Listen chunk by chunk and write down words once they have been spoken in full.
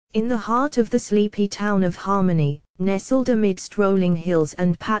In the heart of the sleepy town of Harmony, nestled amidst rolling hills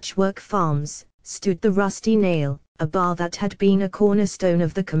and patchwork farms, stood the Rusty Nail, a bar that had been a cornerstone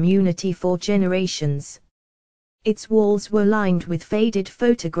of the community for generations. Its walls were lined with faded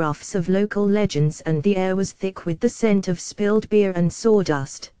photographs of local legends, and the air was thick with the scent of spilled beer and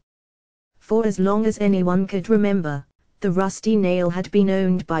sawdust. For as long as anyone could remember, the Rusty Nail had been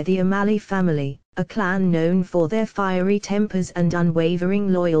owned by the O'Malley family, a clan known for their fiery tempers and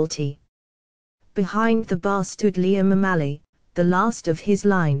unwavering loyalty. Behind the bar stood Liam O'Malley, the last of his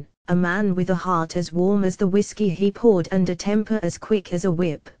line, a man with a heart as warm as the whiskey he poured and a temper as quick as a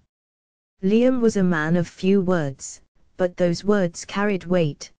whip. Liam was a man of few words, but those words carried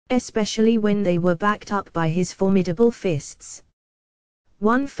weight, especially when they were backed up by his formidable fists.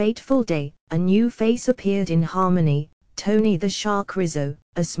 One fateful day, a new face appeared in Harmony, Tony the Shark Rizzo,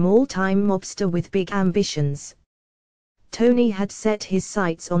 a small-time mobster with big ambitions. Tony had set his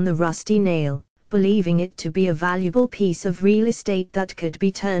sights on the Rusty Nail, believing it to be a valuable piece of real estate that could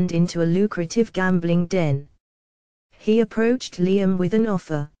be turned into a lucrative gambling den. He approached Liam with an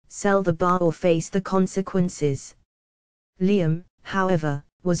offer: sell the bar or face the consequences. Liam, however,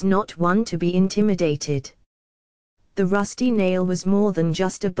 was not one to be intimidated. The Rusty Nail was more than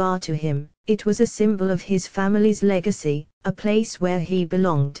just a bar to him, it was a symbol of his family's legacy, a place where he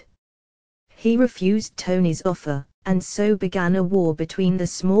belonged. He refused Tony's offer, and so began a war between the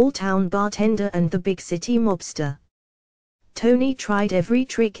small-town bartender and the big-city mobster. Tony tried every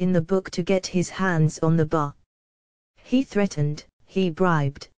trick in the book to get his hands on the bar. He threatened, he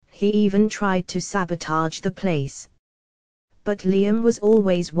bribed, he even tried to sabotage the place. But Liam was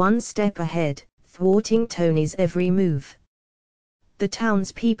always one step ahead, thwarting Tony's every move. The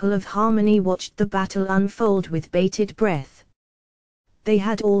townspeople of Harmony watched the battle unfold with bated breath. They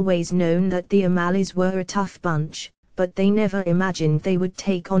had always known that the O'Malleys were a tough bunch, but they never imagined they would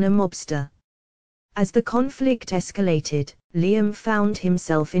take on a mobster. As the conflict escalated, Liam found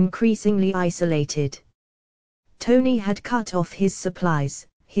himself increasingly isolated. Tony had cut off his supplies,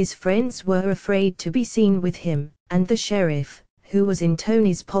 his friends were afraid to be seen with him, and the sheriff, who was in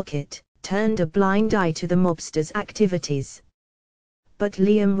Tony's pocket, turned a blind eye to the mobster's activities. But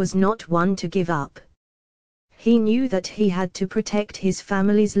Liam was not one to give up. He knew that he had to protect his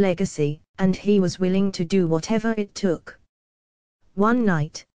family's legacy, and he was willing to do whatever it took. One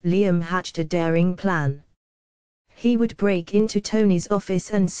night, Liam hatched a daring plan. He would break into Tony's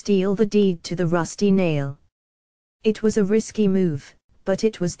office and steal the deed to the Rusty Nail. It was a risky move, but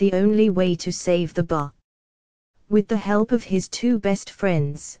it was the only way to save the bar. With the help of his two best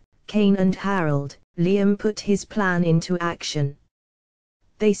friends, Kane and Harold, Liam put his plan into action.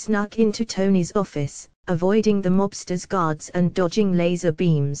 They snuck into Tony's office, avoiding the mobster's guards and dodging laser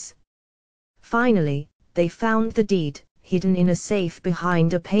beams. Finally, they found the deed, hidden in a safe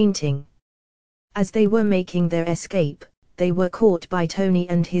behind a painting. As they were making their escape, they were caught by Tony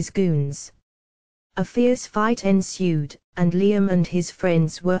and his goons. A fierce fight ensued, and Liam and his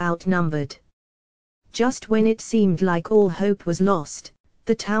friends were outnumbered. Just when it seemed like all hope was lost,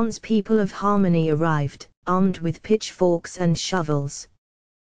 the townspeople of Harmony arrived, armed with pitchforks and shovels.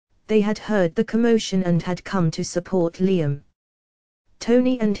 They had heard the commotion and had come to support Liam.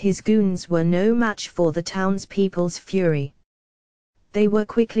 Tony and his goons were no match for the townspeople's fury. They were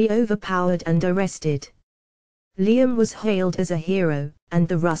quickly overpowered and arrested. Liam was hailed as a hero, and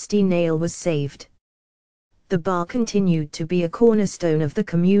the Rusty Nail was saved. The bar continued to be a cornerstone of the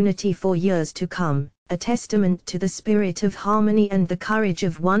community for years to come, a testament to the spirit of Harmony and the courage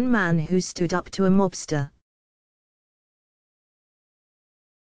of one man who stood up to a mobster.